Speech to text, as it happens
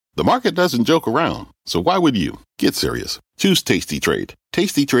The market doesn't joke around, so why would you? Get serious. Choose Tasty Trade.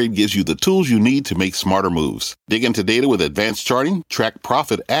 Tasty Trade gives you the tools you need to make smarter moves. Dig into data with advanced charting, track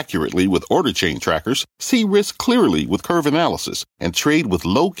profit accurately with order chain trackers, see risk clearly with curve analysis, and trade with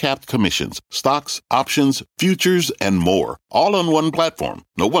low-capped commissions, stocks, options, futures, and more. All on one platform.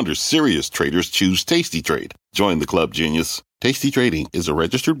 No wonder serious traders choose Tasty Trade. Join the club, genius. Tasty Trading is a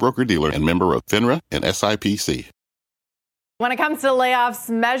registered broker-dealer and member of FINRA and SIPC. When it comes to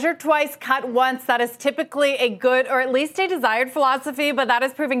layoffs, measure twice, cut once. That is typically a good or at least a desired philosophy, but that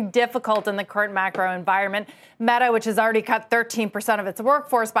is proving difficult in the current macro environment. Meta, which has already cut 13% of its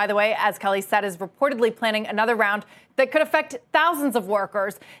workforce, by the way, as Kelly said, is reportedly planning another round that could affect thousands of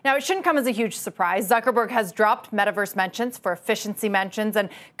workers. Now, it shouldn't come as a huge surprise. Zuckerberg has dropped metaverse mentions for efficiency mentions and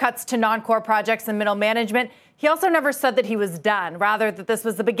cuts to non-core projects and middle management. He also never said that he was done, rather that this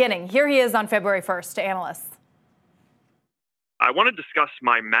was the beginning. Here he is on February 1st to analysts. I want to discuss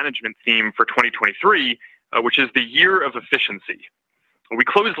my management theme for 2023, which is the year of efficiency. We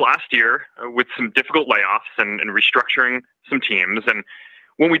closed last year with some difficult layoffs and restructuring some teams. And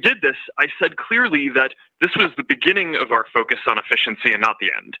when we did this, I said clearly that this was the beginning of our focus on efficiency and not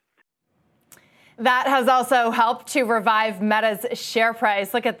the end. That has also helped to revive Meta's share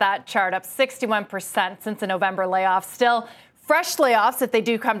price. Look at that chart, up 61% since the November layoff. Still, fresh layoffs, if they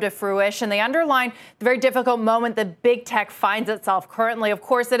do come to fruition, they underline the very difficult moment that big tech finds itself currently. Of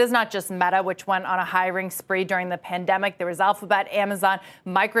course, it is not just Meta, which went on a hiring spree during the pandemic. There was Alphabet, Amazon,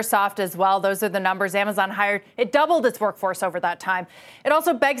 Microsoft as well. Those are the numbers. Amazon it doubled its workforce over that time. It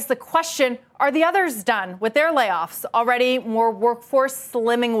also begs the question, are the others done with their layoffs? Already more workforce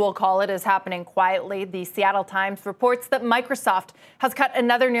slimming, we'll call it, is happening quietly. The Seattle Times reports that Microsoft has cut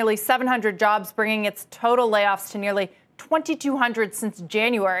another nearly 700 jobs, bringing its total layoffs to nearly 2,200 since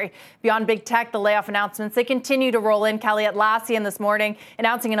January. Beyond big tech, the layoff announcements, they continue to roll in. Kelly Atlassian this morning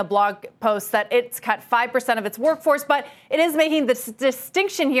announcing in a blog post that it's cut 5% of its workforce, but it is making this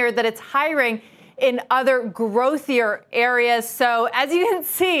distinction here that it's hiring in other growthier areas. So as you can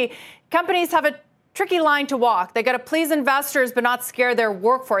see, companies have a tricky line to walk. They got to please investors but not scare their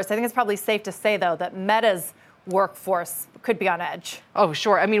workforce. I think it's probably safe to say, though, that Meta's workforce could be on edge. Oh,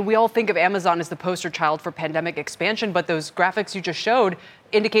 sure. I mean, we all think of Amazon as the poster child for pandemic expansion, but those graphics you just showed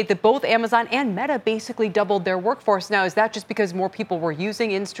indicate that both Amazon and Meta basically doubled their workforce. Now, is that just because more people were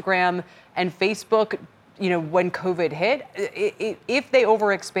using Instagram and Facebook, when COVID hit? If they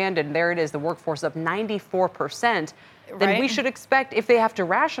overexpanded, there it is, the workforce up 94%, then right. We should expect, if they have to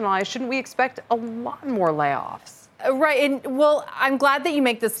rationalize, shouldn't we expect a lot more layoffs? Right. And well, I'm glad that you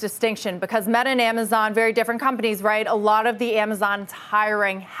make this distinction because Meta and Amazon, very different companies, right? A lot of the Amazon's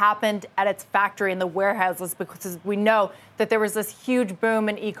hiring happened at its factory in the warehouses because we know that there was this huge boom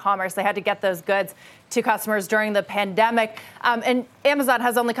in e-commerce. They had to get those goods to customers during the pandemic. And Amazon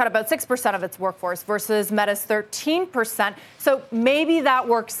has only cut about 6% of its workforce versus Meta's 13%. So maybe that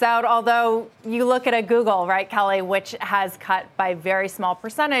works out, although you look at a Google, right, Kelly, which has cut by a very small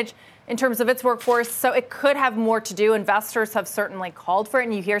percentage in terms of its workforce. So it could have more to do. Investors have certainly called for it,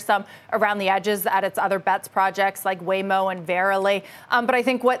 and you hear some around the edges at its other bets projects like Waymo and Verily. But I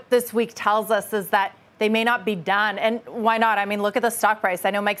think what this week tells us is that they may not be done. And why not? I mean, look at the stock price.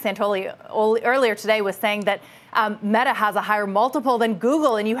 I know Mike Santoli earlier today was saying that Meta has a higher multiple than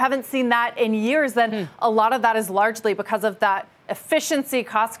Google, and you haven't seen that in years. Then a lot of that is largely because of that efficiency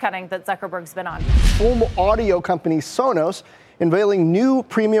cost cutting that Zuckerberg's been on. Home audio company Sonos unveiling new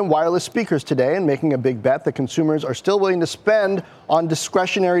premium wireless speakers today and making a big bet that consumers are still willing to spend on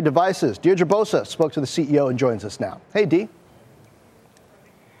discretionary devices. Deirdre Bosa spoke to the CEO and joins us now. Hey, Dee.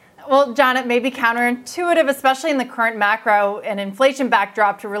 Well, John, it may be counterintuitive, especially in the current macro and inflation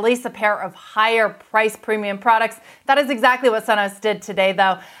backdrop, to release a pair of higher price premium products. That is exactly what Sonos did today,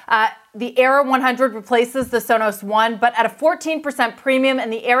 though. The Era 100 replaces the Sonos One, but at a 14% premium,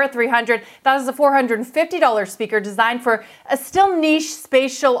 and the Era 300, that is a $450 speaker designed for a still niche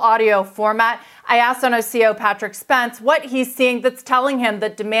spatial audio format. I asked Sonos CEO Patrick Spence what he's seeing that's telling him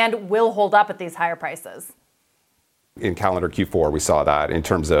that demand will hold up at these higher prices. In calendar Q4, we saw that in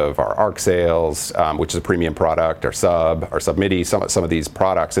terms of our ARC sales, which is a premium product, our Sub MIDI, some of these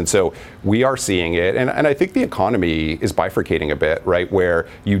products. And so we are seeing it. And I think the economy is bifurcating a bit, right, where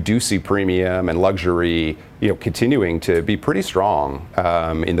you do see premium and luxury, continuing to be pretty strong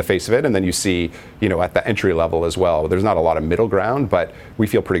in the face of it. And then you see, at the entry level as well. There's not a lot of middle ground, but we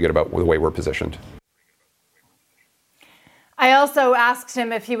feel pretty good about the way we're positioned. I also asked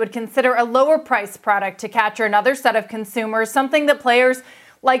him if he would consider a lower price product to capture another set of consumers, something that players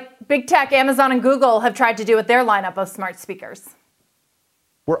like big tech, Amazon and Google have tried to do with their lineup of smart speakers.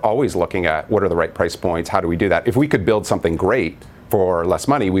 We're always looking at what are the right price points, how do we do that? If we could build something great for less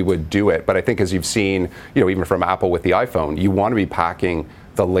money, we would do it. But I think as you've seen, even from Apple with the iPhone, you want to be packing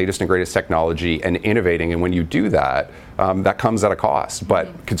the latest and greatest technology and innovating. And when you do that, that comes at a cost.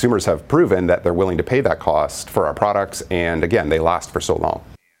 But consumers have proven that they're willing to pay that cost for our products. And again, they last for so long.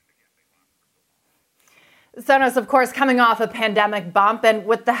 Sonos, of course, coming off a pandemic bump, and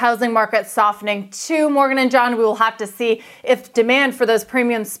with the housing market softening too, Morgan and John, we will have to see if demand for those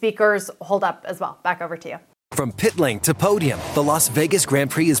premium speakers hold up as well. Back over to you. From pit lane to podium, the Las Vegas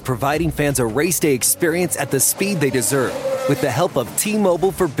Grand Prix is providing fans a race day experience at the speed they deserve. With the help of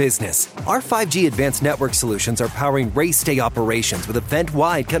T-Mobile for Business, our 5G advanced network solutions are powering race day operations with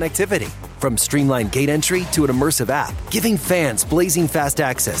event-wide connectivity. From streamlined gate entry to an immersive app, giving fans blazing fast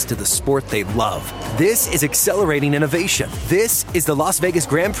access to the sport they love. This is accelerating innovation. This is the Las Vegas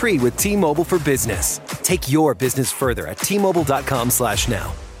Grand Prix with T-Mobile for Business. Take your business further at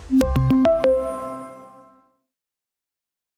T-Mobile.com/now.